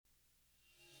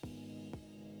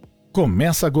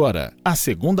Começa agora a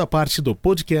segunda parte do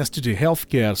podcast de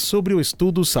Healthcare sobre o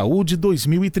Estudo Saúde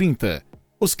 2030.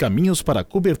 Os caminhos para a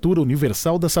cobertura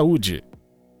universal da saúde.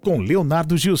 Com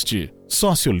Leonardo Giusti,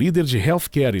 sócio-líder de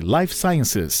Healthcare e Life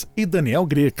Sciences, e Daniel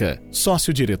Greca,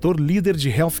 sócio-diretor líder de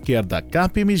Healthcare da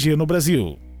KPMG no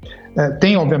Brasil.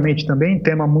 Tem, obviamente, também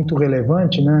tema muito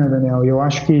relevante, né, Daniel? Eu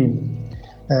acho que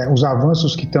os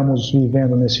avanços que estamos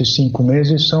vivendo nesses 5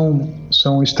 meses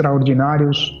são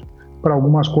extraordinários para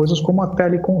algumas coisas, como a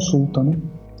teleconsulta, né?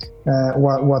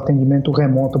 O atendimento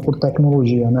remoto por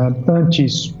tecnologia, né?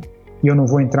 Antes, e eu não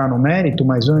vou entrar no mérito,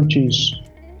 mas antes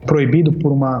proibido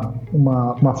por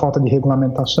uma falta de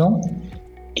regulamentação,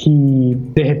 que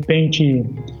de repente,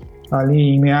 ali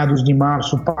em meados de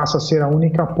março, passa a ser a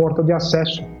única porta de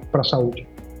acesso para a saúde,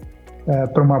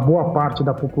 para uma boa parte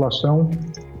da população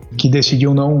que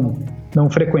decidiu não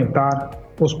frequentar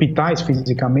hospitais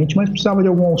fisicamente, mas precisava de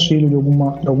algum auxílio, de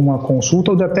alguma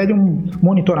consulta ou até de um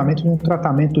monitoramento, de um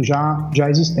tratamento já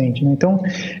existente, né? Então,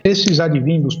 esses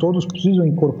advindos todos precisam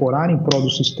incorporar em prol do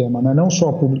sistema, né? Não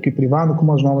só público e privado,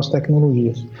 como as novas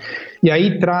tecnologias. E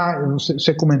aí,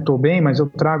 você comentou bem, mas eu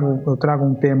trago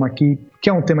um tema aqui, que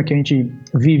é um tema que a gente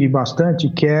vive bastante,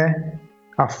 que é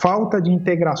a falta de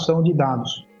integração de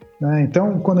dados, né?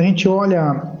 Então, quando a gente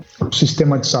olha o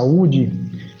sistema de saúde,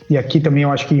 e aqui também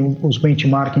eu acho que os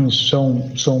benchmarkings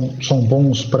são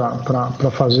bons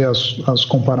para fazer as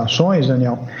comparações,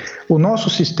 Daniel. O nosso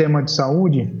sistema de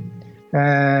saúde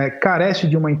carece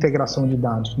de uma integração de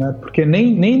dados, né? Porque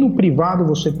nem no privado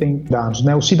você tem dados,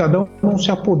 né? O cidadão não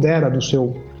se apodera do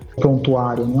seu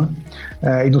prontuário, né?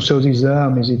 E dos seus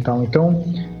exames e tal. Então,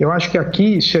 eu acho que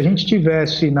aqui, se a gente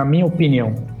tivesse, na minha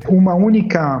opinião, uma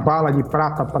única bala de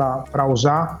prata para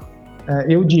usar,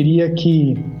 eu diria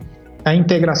que a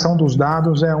integração dos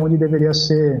dados é onde deveria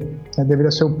ser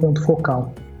o ponto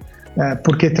focal,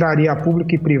 porque traria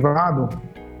público e privado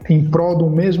em prol do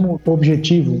mesmo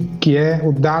objetivo, que é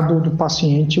o dado do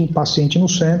paciente, o paciente no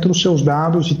centro, os seus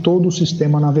dados e todo o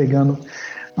sistema navegando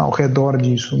ao redor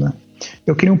disso, né?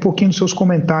 Eu queria um pouquinho dos seus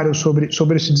comentários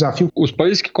sobre esse desafio. Os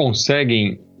países que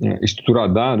conseguem estruturar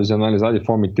dados e analisar de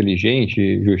forma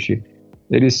inteligente, Justi,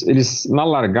 eles na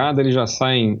largada eles já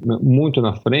saem muito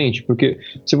na frente, porque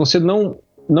se você não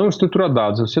estrutura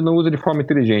dados, se você não usa de forma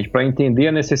inteligente para entender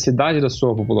a necessidade da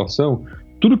sua população,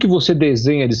 tudo que você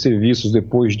desenha de serviços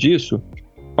depois disso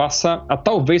passa a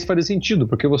talvez fazer sentido,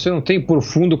 porque você não tem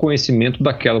profundo conhecimento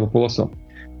daquela população.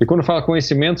 E quando fala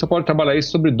conhecimento, você pode trabalhar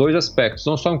isso sobre 2 aspectos,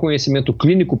 não só um conhecimento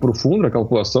clínico profundo daquela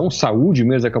população, saúde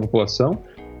mesmo daquela população,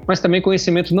 mas também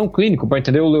conhecimento não clínico, para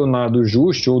entender o Leonardo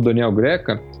Giusti ou o Daniel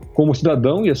Greca como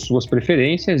cidadão e as suas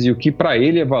preferências e o que para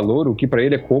ele é valor, o que para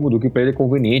ele é cômodo, o que para ele é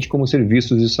conveniente como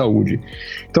serviços de saúde.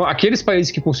 Então, aqueles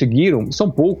países que conseguiram, são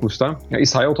poucos, tá?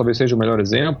 Israel talvez seja o melhor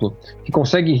exemplo, que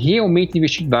consegue realmente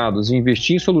investir em dados,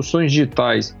 investir em soluções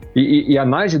digitais e a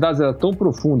análise de dados é tão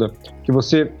profunda que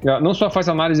você não só faz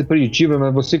análise preditiva,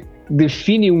 mas você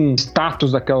define um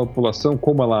status daquela população,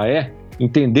 como ela é,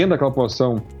 entendendo aquela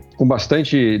população com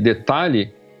bastante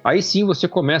detalhe. Aí sim você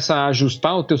começa a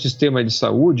ajustar o teu sistema de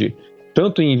saúde,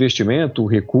 tanto em investimento,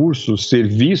 recursos,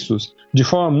 serviços, de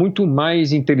forma muito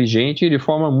mais inteligente e de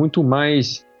forma muito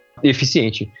mais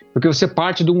eficiente. Porque você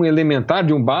parte de um elementar,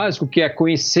 de um básico, que é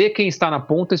conhecer quem está na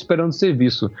ponta esperando o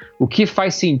serviço. O que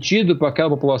faz sentido para aquela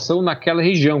população naquela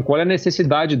região, qual é a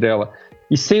necessidade dela.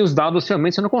 E sem os dados,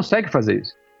 realmente, você não consegue fazer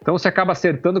isso. Então você acaba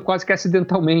acertando quase que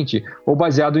acidentalmente, ou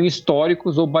baseado em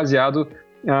históricos, ou baseado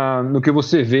no que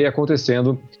você vê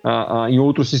acontecendo em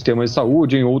outros sistemas de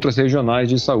saúde, em outras regionais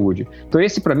de saúde. Então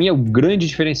esse para mim é o grande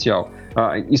diferencial.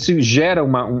 Isso gera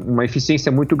uma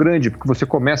eficiência muito grande, porque você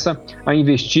começa a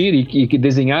investir e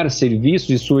desenhar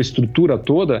serviços e sua estrutura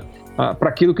toda para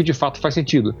aquilo que de fato faz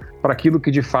sentido, para aquilo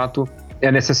que de fato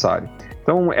é necessário.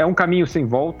 Então é um caminho sem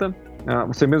volta.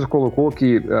 Você mesmo colocou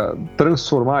que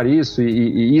transformar isso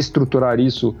e estruturar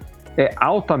isso é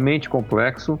altamente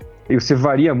complexo. E você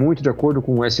varia muito de acordo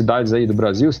com as cidades aí do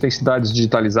Brasil. Você tem cidades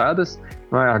digitalizadas,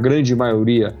 a grande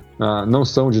maioria não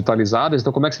são digitalizadas.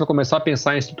 Então, como é que você vai começar a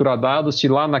pensar em estruturar dados se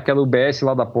lá naquela UBS,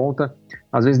 lá da ponta,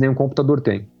 às vezes nenhum computador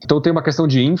tem? Então, tem uma questão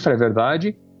de infra, é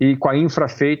verdade, e com a infra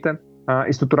feita,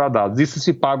 estruturar dados. Isso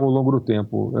se paga ao longo do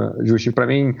tempo, Justi. Para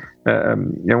mim,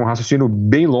 é um raciocínio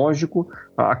bem lógico.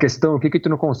 A questão é que tu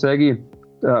não consegue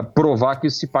provar que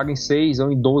isso se paga em 6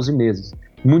 ou em 12 meses.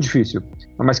 muito difícil.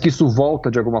 Mas que isso volta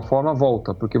de alguma forma,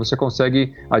 volta, porque você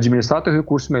consegue administrar teu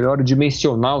recurso melhor e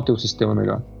dimensionar o teu sistema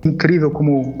melhor. Incrível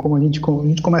como a gente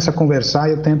começa a conversar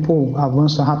e o tempo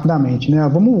avança rapidamente, né?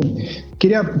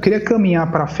 Queria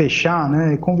caminhar para fechar,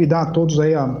 né? Convidar todos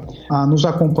aí a nos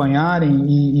acompanharem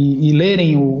e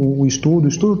lerem o estudo. O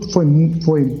estudo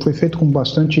foi feito com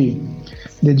bastante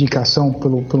dedicação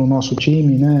pelo nosso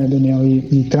time, né, Daniel?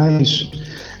 E traz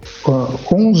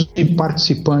 11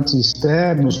 participantes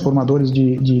externos, formadores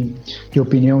de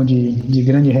opinião de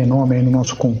grande renome aí no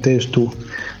nosso contexto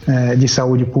de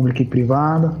saúde pública e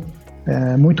privada.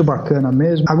 Muito bacana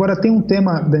mesmo. Agora tem um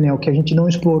tema, Daniel, que a gente não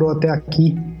explorou até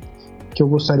aqui, que eu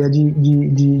gostaria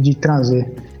de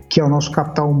trazer, que é o nosso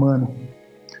capital humano.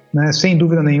 Né? Sem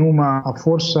dúvida nenhuma, a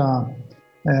força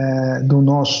dos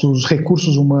nossos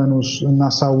recursos humanos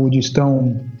na saúde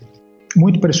estão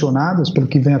muito pressionadas pelo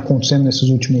que vem acontecendo nesses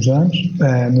últimos anos,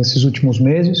 nesses últimos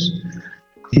meses,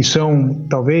 e são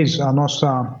talvez a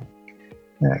nossa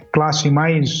classe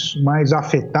mais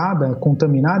afetada,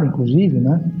 contaminada inclusive,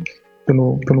 né,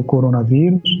 pelo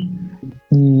coronavírus,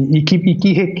 e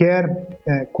que requer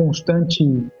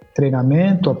constante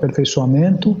treinamento,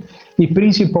 aperfeiçoamento e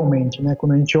principalmente, né,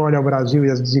 quando a gente olha o Brasil e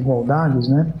as desigualdades,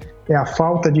 né, é a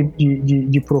falta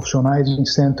de profissionais em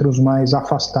centros mais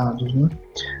afastados, né?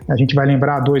 A gente vai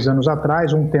lembrar, 2 anos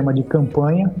atrás, um tema de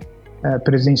campanha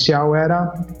presidencial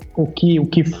era o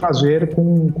que fazer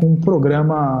com um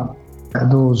programa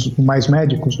dos mais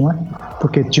médicos, não é?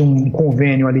 Porque tinha um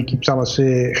convênio ali que precisava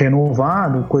ser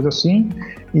renovado, coisa assim,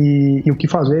 e o que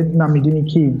fazer na medida em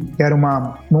que era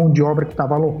uma mão de obra que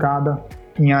estava alocada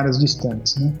em áreas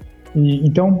distantes, né?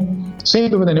 Então, sem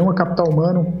dúvida nenhuma, capital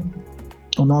humano,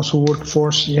 o nosso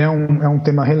workforce é um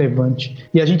tema relevante.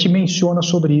 E a gente menciona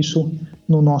sobre isso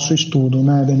no nosso estudo,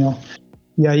 né, Daniel?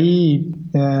 E aí,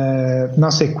 na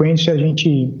sequência, a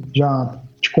gente já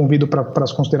te convido para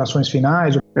as considerações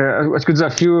finais. Acho que o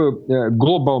desafio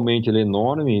globalmente ele é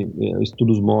enorme.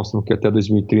 Estudos mostram que até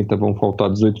 2030 vão faltar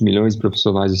 18 milhões de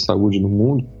profissionais de saúde no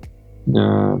mundo.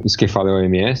 Isso quem fala é a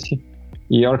OMS.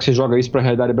 E a hora que você joga isso para a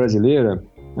realidade brasileira,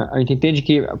 a gente entende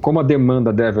que como a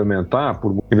demanda deve aumentar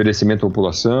por envelhecimento da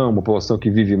população, uma população que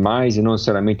vive mais e não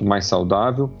necessariamente mais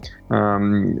saudável,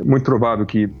 muito provável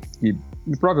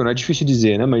provável não é difícil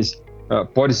dizer, né, mas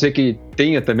pode ser que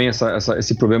tenha também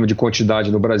esse problema de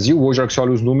quantidade no Brasil. Hoje, que você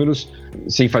olha os números,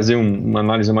 sem fazer uma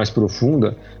análise mais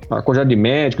profunda, a quantidade de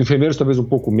médicos, enfermeiros talvez um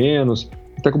pouco menos,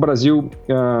 até que o Brasil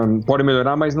pode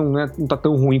melhorar, mas não está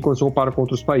tão ruim quando se compara com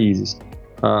outros países.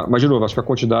 Mas, de novo, acho que a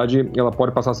quantidade ela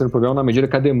pode passar a ser um problema na medida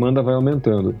que a demanda vai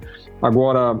aumentando.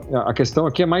 Agora, a questão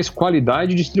aqui é mais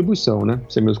qualidade e distribuição, né?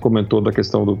 Você mesmo comentou da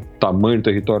questão do tamanho do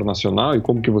território nacional e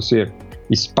como que você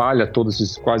espalha todos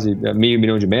esses quase 500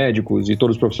 mil de médicos e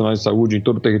todos os profissionais de saúde em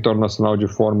todo o território nacional de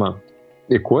forma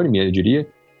equânime, eu diria,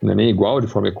 não é nem igual, de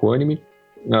forma equânime.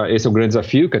 Esse é um grande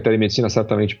desafio, que a telemedicina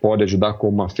certamente pode ajudar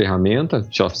como uma ferramenta,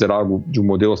 se ela fizer algo de um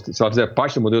modelo, se ela fizer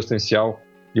parte do modelo assistencial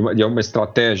de uma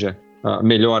estratégia,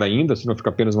 melhor ainda, se não fica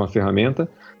apenas uma ferramenta.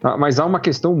 Mas há uma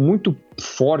questão muito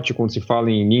forte quando se fala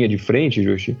em linha de frente,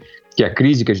 Justi, que é a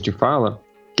crise que a gente fala,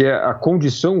 que é a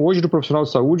condição hoje do profissional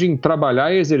de saúde em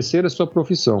trabalhar e exercer a sua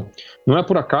profissão. Não é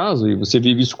por acaso, e você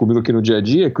vive isso comigo aqui no dia a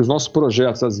dia, que os nossos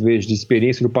projetos, às vezes, de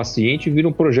experiência do paciente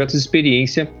viram projetos de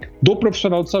experiência do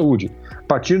profissional de saúde,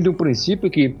 partindo de um princípio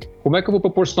que, como é que eu vou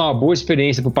proporcionar uma boa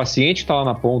experiência para o paciente que está lá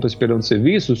na ponta esperando o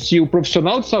serviço, se o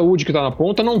profissional de saúde que está na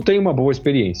ponta não tem uma boa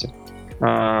experiência?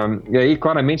 E aí,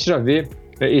 claramente, já vê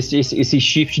esse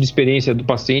shift de experiência do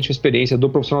paciente com a experiência do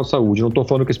profissional de saúde. Não estou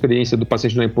falando que a experiência do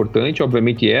paciente não é importante,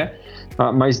 obviamente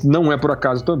mas não é por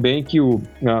acaso também que o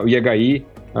IHI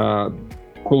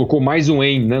colocou mais um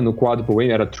aim, né, no quadruple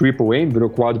aim, era triple aim, virou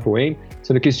quadruple aim,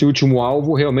 sendo que esse último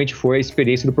alvo realmente foi a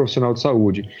experiência do profissional de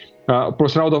saúde. O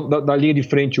profissional da linha de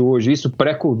frente hoje, isso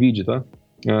pré-Covid, tá?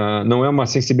 Não é uma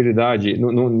sensibilidade,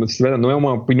 não é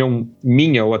uma opinião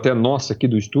minha ou até nossa aqui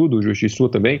do estudo, Justi, sua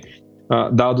também,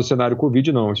 dado o cenário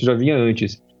Covid, não, isso já vinha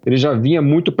antes. Ele já vinha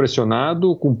muito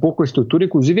pressionado, com pouca estrutura,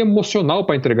 inclusive emocional,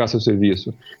 para entregar seu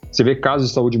serviço. Você vê casos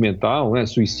de saúde mental, né,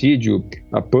 suicídio,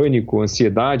 pânico,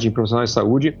 ansiedade em profissionais de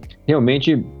saúde,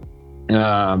 realmente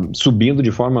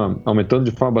aumentando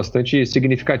de forma bastante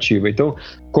significativa. Então,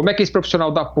 como é que esse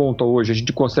profissional da ponta hoje a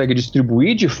gente consegue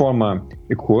distribuir de forma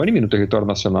equânime no território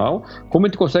nacional? Como a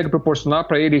gente consegue proporcionar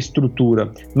para ele a estrutura,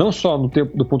 não só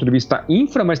do ponto de vista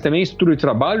infra, mas também estrutura de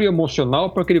trabalho e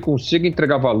emocional, para que ele consiga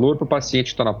entregar valor para o paciente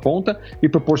que está na ponta e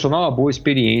proporcionar uma boa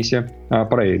experiência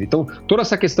para ele. Então, toda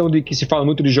essa questão de que se fala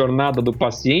muito de jornada do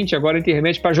paciente, agora a gente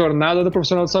remete para a jornada do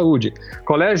profissional de saúde.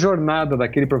 Qual é a jornada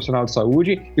daquele profissional de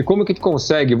saúde e como que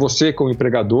consegue, você como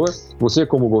empregador, você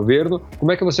como governo,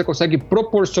 como é que você consegue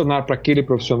proporcionar para aquele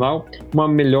profissional uma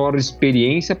melhor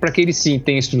experiência para que ele sim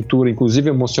tenha estrutura, inclusive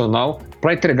emocional,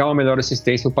 para entregar uma melhor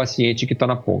assistência ao paciente que está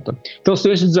na ponta. Então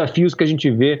são esses desafios que a gente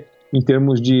vê em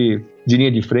termos de linha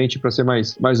de frente, para ser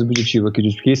mais objetivo aqui,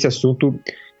 porque esse assunto,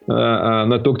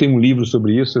 não é à toa que tem um livro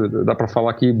sobre isso, dá para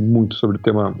falar aqui muito sobre o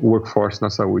tema workforce na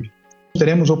saúde.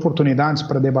 Teremos oportunidades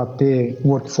para debater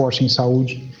workforce em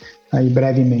saúde aí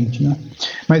brevemente, né?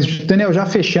 Mas, Daniel, já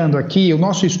fechando aqui, o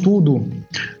nosso estudo,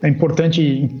 é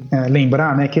importante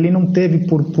lembrar, né, que ele não teve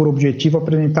por objetivo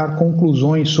apresentar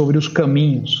conclusões sobre os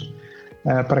caminhos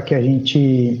para que a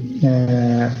gente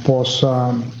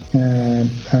possa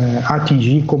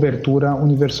atingir cobertura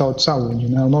universal de saúde,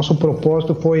 né? O nosso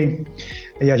propósito foi,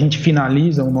 e a gente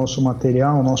finaliza o nosso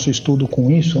material, o nosso estudo com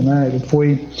isso, né,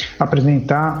 foi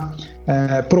apresentar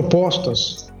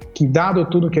propostas que, dado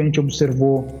tudo que a gente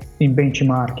observou em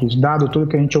benchmarks, dado tudo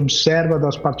que a gente observa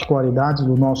das particularidades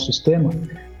do nosso sistema,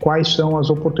 quais são as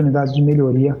oportunidades de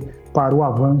melhoria para o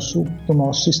avanço do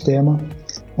nosso sistema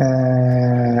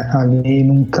ali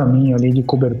num caminho ali de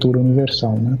cobertura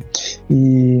universal, né?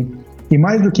 E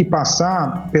mais do que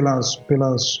passar pelas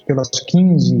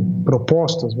 15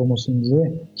 propostas, vamos assim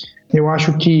dizer, eu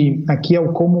acho que aqui é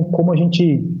como a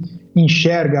gente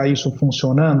enxerga isso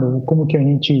funcionando, como que a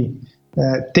gente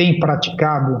tem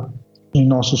praticado em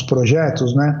nossos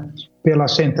projetos, né, pela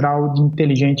Central de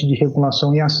Inteligente de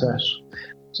Regulação e Acesso.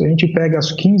 Se a gente pega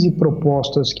as 15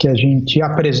 propostas que a gente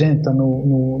apresenta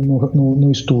no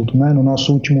estudo, né, no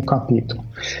nosso último capítulo,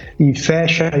 e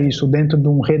fecha isso dentro de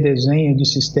um redesenho de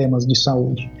sistemas de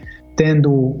saúde,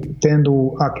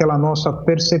 tendo aquela nossa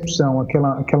percepção,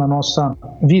 aquela nossa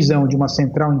visão de uma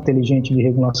central inteligente de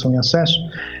regulação e acesso,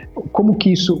 como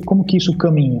que isso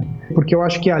caminha? Porque eu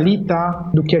acho que ali está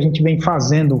do que a gente vem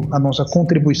fazendo, a nossa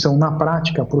contribuição na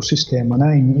prática para o sistema,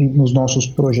 né, nos nossos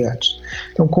projetos.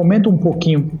 Então, comenta um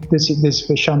pouquinho desse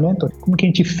fechamento, como que a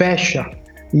gente fecha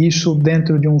isso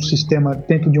dentro de um sistema,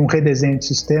 dentro de um redesenho de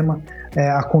sistema,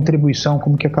 a contribuição,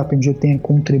 como que a KPMG tem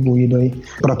contribuído aí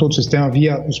para todo o sistema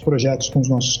via os projetos com os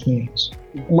nossos clientes.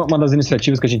 Uma das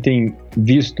iniciativas que a gente tem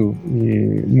visto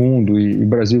no mundo e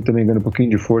Brasil também ganhando um pouquinho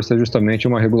de força é justamente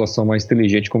uma regulação mais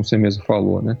inteligente, como você mesmo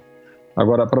falou, né?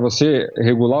 Agora, para você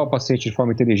regular o paciente de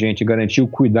forma inteligente e garantir o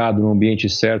cuidado no ambiente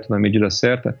certo, na medida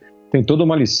certa, tem toda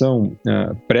uma lição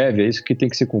prévia a isso que tem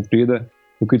que ser cumprida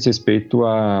no que diz respeito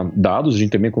a dados. A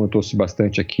gente também comentou-se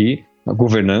bastante aqui, a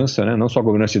governança, né? Não só a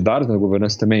governança de dados, mas a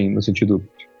governança também no sentido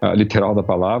literal da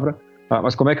palavra,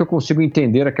 mas como é que eu consigo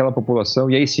entender aquela população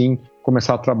e aí sim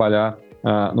começar a trabalhar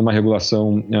numa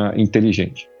regulação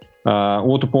inteligente. Um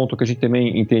outro ponto que a gente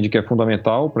também entende que é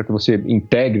fundamental para que você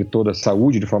integre toda a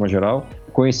saúde de forma geral,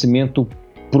 conhecimento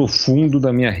profundo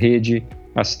da minha rede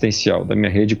assistencial, da minha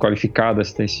rede qualificada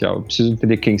assistencial. Eu preciso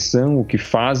entender quem são, o que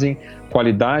fazem,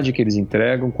 qualidade que eles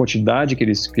entregam, quantidade que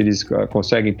eles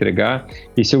conseguem entregar,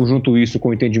 e se eu junto isso com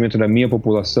o entendimento da minha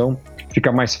população,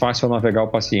 fica mais fácil eu navegar o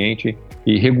paciente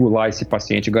e regular esse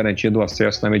paciente, garantindo o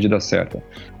acesso na medida certa.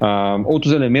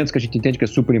 Outros elementos que a gente entende que é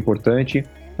super importante,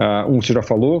 você já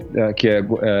falou, que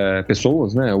é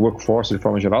pessoas, né, workforce de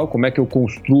forma geral, como é que eu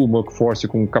construo o workforce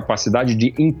com capacidade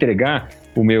de entregar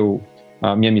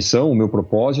a minha missão, o meu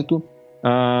propósito,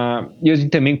 e a gente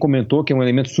também comentou que é um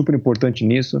elemento super importante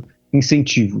nisso,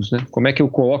 incentivos, né? Como é que eu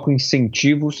coloco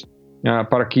incentivos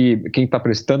para que quem está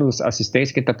prestando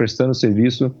assistência, quem está prestando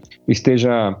serviço,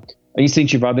 esteja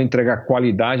incentivado a entregar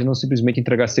qualidade, não simplesmente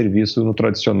entregar serviço no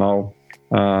tradicional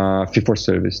fee for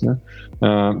service, né?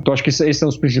 Então acho que esses são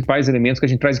os principais elementos que a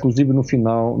gente traz, inclusive no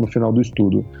final do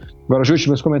estudo. Agora, Justi,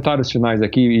 meus comentários finais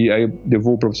aqui, e aí eu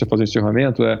devolvo para você fazer o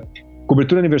encerramento,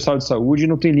 cobertura universal de saúde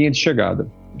não tem linha de chegada.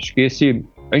 Acho que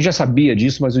a gente já sabia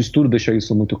disso, mas o estudo deixa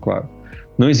isso muito claro.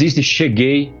 Não existe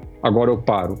cheguei, agora eu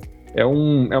paro. É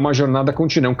uma jornada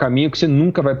contínua, é um caminho que você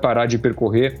nunca vai parar de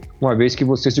percorrer uma vez que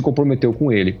você se comprometeu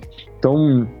com ele.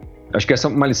 Então, acho que essa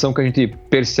é uma lição que a gente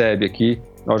percebe aqui,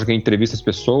 na hora que a gente entrevista as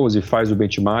pessoas e faz o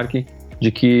benchmark,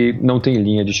 de que não tem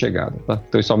linha de chegada, tá?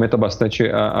 Então isso aumenta bastante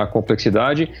a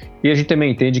complexidade, e a gente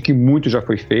também entende que muito já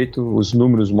foi feito, os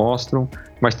números mostram,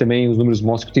 mas também os números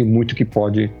mostram que tem muito que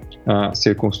pode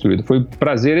ser construído. Foi um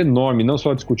prazer enorme, não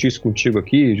só discutir isso contigo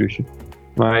aqui, Justi,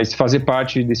 mas fazer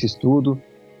parte desse estudo.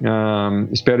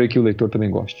 Espero aí que o leitor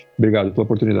também goste. Obrigado pela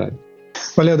oportunidade.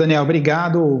 Valeu, Daniel,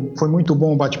 obrigado, foi muito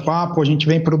bom o bate-papo. A gente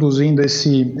vem produzindo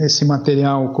esse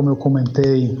material, como eu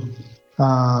comentei,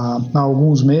 há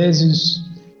alguns meses,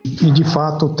 e de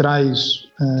fato traz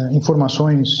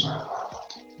informações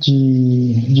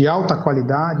de alta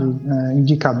qualidade,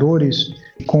 indicadores,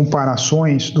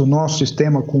 comparações do nosso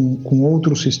sistema com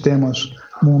outros sistemas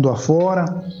mundo afora.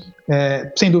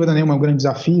 Sem dúvida nenhuma é um grande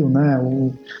desafio, né?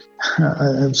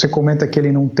 Você comenta que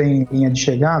ele não tem linha de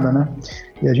chegada, né?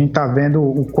 E a gente está vendo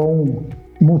o quão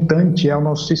mutante é o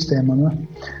nosso sistema, né?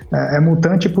 É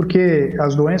mutante porque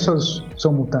as doenças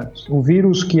são mutantes. O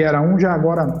vírus que era um já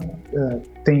agora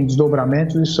tem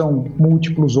desdobramentos e são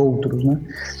múltiplos outros, né?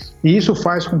 E isso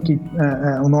faz com que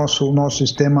o nosso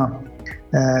sistema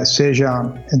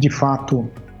seja de fato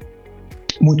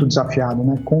muito desafiado,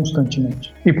 né?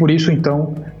 Constantemente. E por isso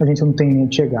então a gente não tem linha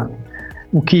de chegada.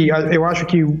 O que eu acho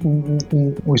que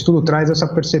o estudo traz essa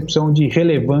percepção de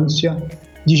relevância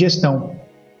de gestão,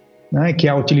 né, que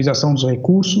é a utilização dos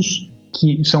recursos,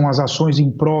 que são as ações em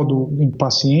prol do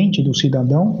paciente, do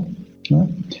cidadão, né,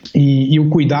 e o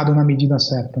cuidado na medida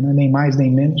certa, né, nem mais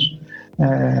nem menos,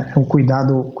 o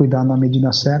cuidado na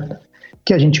medida certa,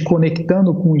 que a gente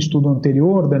conectando com o estudo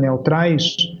anterior, Daniel,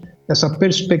 traz essa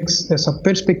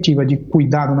perspectiva de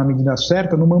cuidado na medida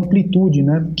certa numa amplitude,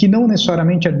 né, que não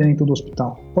necessariamente é dentro do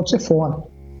hospital, pode ser fora,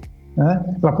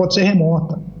 né, ela pode ser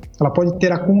remota, ela pode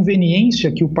ter a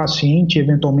conveniência que o paciente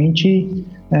eventualmente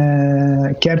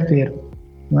quer ter,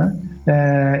 né?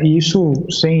 E isso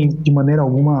sem de maneira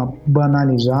alguma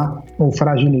banalizar ou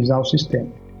fragilizar o sistema,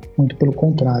 muito pelo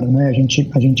contrário, né? A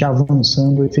gente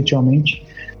avançando efetivamente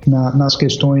nas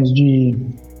questões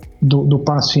do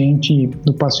paciente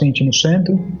no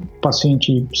centro, o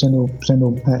paciente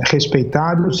sendo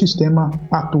respeitado, o sistema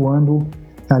atuando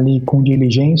ali com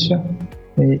diligência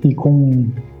e com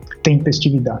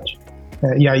tempestividade.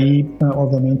 E aí,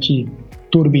 obviamente,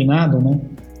 turbinado, né,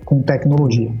 com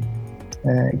tecnologia.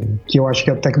 Que eu acho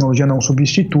que a tecnologia não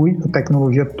substitui, a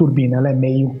tecnologia turbina, ela é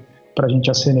meio para a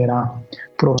gente acelerar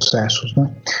processos,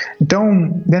 né?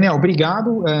 Então, Daniel,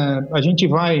 obrigado. A gente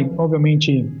vai,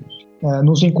 obviamente,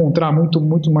 nos encontrar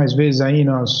muito mais vezes aí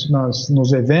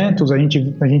nos eventos. A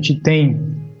gente tem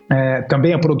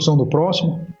também a produção do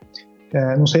próximo.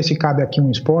 Não sei se cabe aqui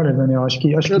um spoiler, Daniel, acho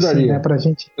que sim, né, para a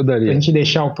gente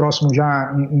deixar o próximo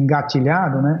já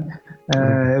engatilhado, né?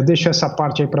 Eu deixo essa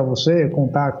parte aí para você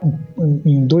contar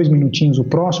em 2 minutinhos o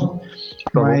próximo,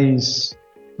 mas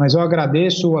eu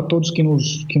agradeço a todos que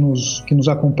nos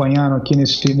acompanharam aqui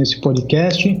nesse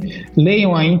podcast.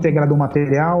 Leiam a íntegra do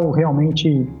material,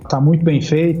 realmente está muito bem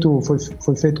feito,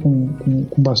 foi feito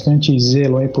com bastante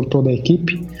zelo aí por toda a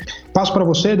equipe. Passo para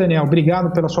você, Daniel,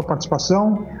 obrigado pela sua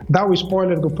participação, dá o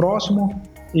spoiler do próximo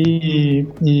e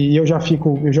eu já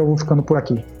vou ficando por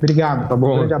aqui. Obrigado, tá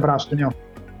bom. Um grande abraço, Daniel.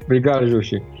 Obrigado,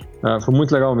 Justi. Foi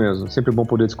muito legal mesmo, sempre bom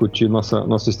poder discutir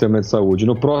nosso sistema de saúde.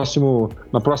 Na próxima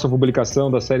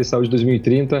publicação da série Saúde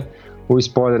 2030, o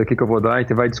spoiler aqui que eu vou dar, a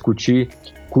gente vai discutir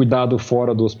cuidado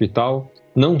fora do hospital,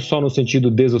 não só no sentido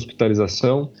de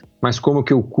deshospitalização, mas como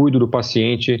que eu cuido do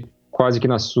paciente quase que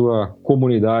na sua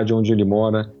comunidade onde ele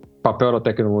mora, papel da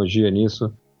tecnologia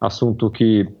nisso, assunto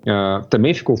que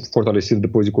também ficou fortalecido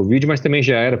depois de Covid, mas também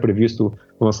já era previsto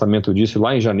o lançamento disso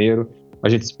lá em janeiro. A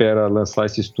gente espera lançar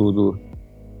esse estudo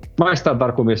mais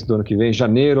tardar começo do ano que vem,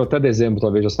 janeiro até dezembro,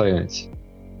 talvez já saia antes.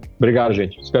 Obrigado,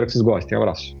 gente. Espero que vocês gostem. Um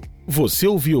abraço. Você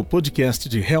ouviu o podcast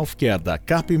de Healthcare da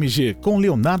KPMG com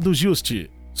Leonardo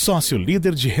Giusti, sócio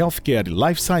líder de Healthcare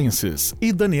Life Sciences,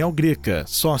 e Daniel Greca,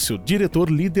 sócio diretor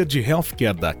líder de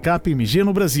Healthcare da KPMG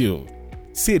no Brasil.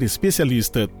 Ser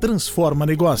especialista transforma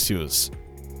negócios.